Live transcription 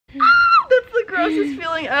grossest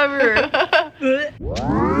feeling ever.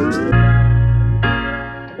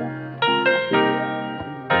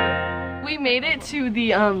 We made it to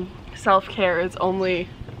the self-care. It's only,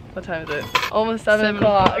 what time is it? Almost 7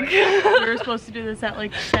 o'clock. We were supposed to do this at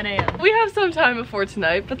like 10 a.m. We have some time before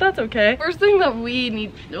tonight, but that's okay. First thing that we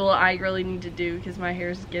need, well, I really need to do because my hair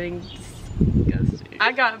is getting disgusting.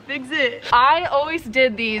 I gotta fix it. I always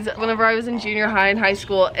did these whenever I was in junior high and high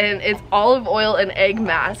school, and it's olive oil and egg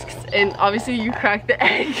masks, and obviously you crack the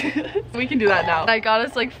egg. We can do that now. I got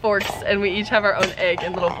us like forks, and we each have our own egg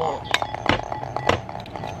in little bowls.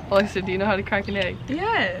 Alexa, do you know how to crack an egg?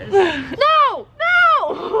 Yes. No! No!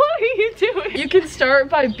 What are you doing? You can start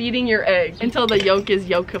by beating your egg until the yolk is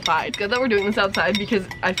yolkified. It's good that we're doing this outside because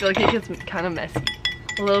I feel like it gets kind of messy.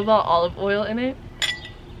 A little bit of olive oil in it.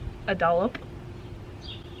 A dollop.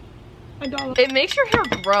 It makes your hair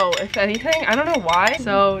grow, if anything. I don't know why.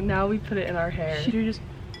 So now we put it in our hair. Should you just...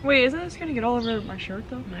 Wait, isn't this gonna get all over my shirt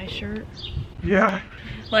though? My shirt? Yeah.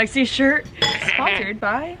 Lexi's shirt. Sponsored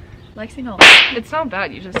by Lexi Noel. It's not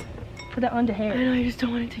bad, you just put it onto hair. I know, I just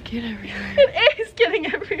don't want it to get everywhere. It is getting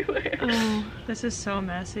everywhere. Oh, this is so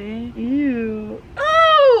messy. Ew.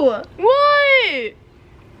 Oh! What?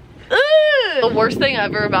 Ugh. The worst thing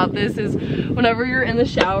ever about this is whenever you're in the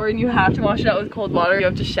shower and you have to wash it out with cold water, you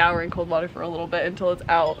have to shower in cold water for a little bit until it's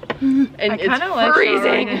out. And it's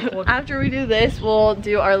freezing. After we do this, we'll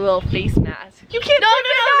do our little face mask. You can't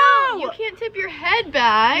No. You can't tip your head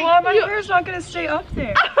back. Well, my hair's not gonna stay up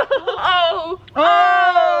there. Oh!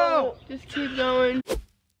 Just keep going.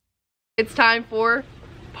 It's time for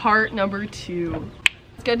part number 2.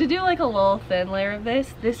 It's good to do like a little thin layer of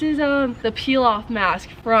this. This is the peel off mask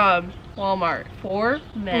from Walmart for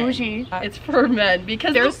men. Bougie. It's for men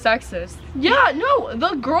because They're sexist. yeah, no,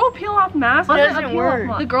 the girl peel off mask Doesn't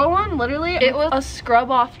work. The girl one, literally, it was a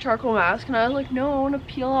scrub off charcoal mask, and I was like, no, I want to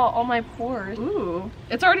peel out all my pores. Ooh,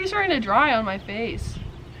 it's already starting to dry on my face.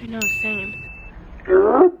 I know, same.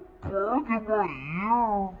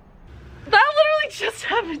 That literally just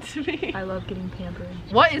happened to me. I love getting pampered.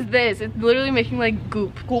 What is this? It's literally making like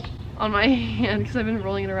goop on my hand because I've been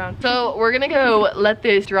rolling it around. So we're gonna go let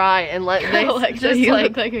this dry and let this just you like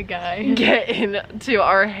look like a guy. get into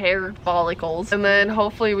our hair follicles, and then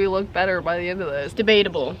hopefully we look better by the end of this.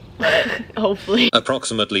 Debatable, but hopefully.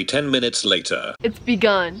 Approximately 10 minutes later. It's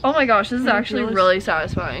begun. Oh my gosh, this is actually really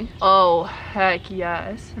satisfying. Oh heck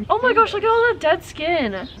yes. Oh my gosh, look at all that dead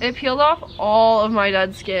skin. It peeled off all of my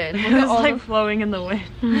dead skin. Look at It's all like flowing in the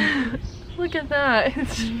wind. Look at that.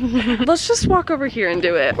 Let's just walk over here and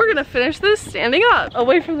do it. We're gonna finish this standing up,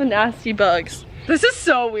 away from the nasty bugs. This is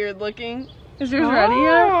so weird looking. Is yours ready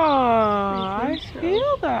yet? I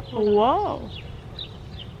feel that. Whoa.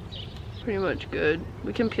 Pretty much good.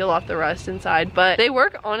 We can peel off the rest inside, but they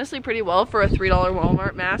work honestly pretty well for a $3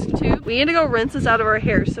 Walmart mask tube. We need to go rinse this out of our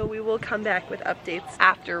hair, so we will come back with updates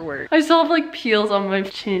afterward. I still have like peels on my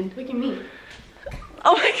chin. Look at me.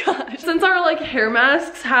 Oh my gosh. Since our like hair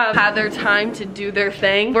masks have had their time to do their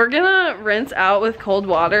thing, we're gonna rinse out with cold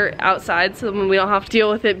water outside so when we don't have to deal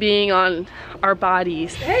with it being on our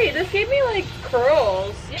bodies. Hey, this gave me like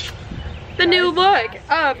curls. The new look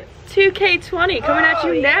of 2K20 coming at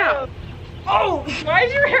you now. Oh, why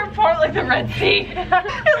is your hair part like the Red Sea? It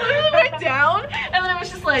literally went down and then it was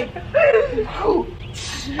just like, why did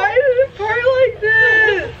it part like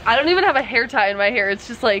this? I don't even have a hair tie in my hair. It's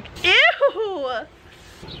just like, ew.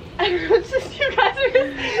 Everyone's just, you guys are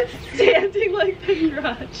just standing like the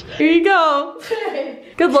garage. Here you go.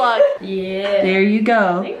 Good luck. Yeah. There you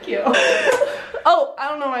go. Thank you. Oh, I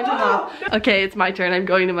don't know my turn off. Okay, it's my turn. I'm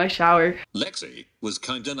going to my shower. Lexi was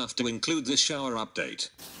kind enough to include this shower update.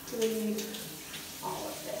 All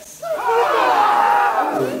of this.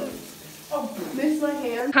 Oh, miss my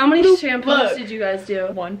hand. How many shampoos did you guys do?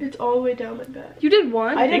 One. It's all the way down my back. You did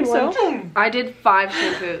one? I think so. I did 5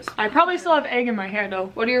 shampoos. I probably still have egg in my hair though.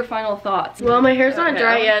 What are your final thoughts? Well, my hair's not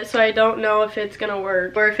dry yet, so I don't know if it's gonna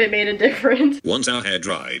work or if it made a difference. Once our hair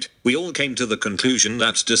dried, we all came to the conclusion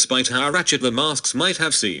that despite how ratchet the masks might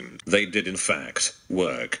have seemed, they did in fact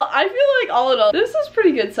work. I feel like all in all, this is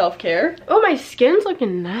pretty good self-care. Oh, my skin's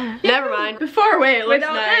looking nice. Never mind. Before away, it looks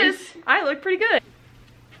Without nice. this, I look pretty good.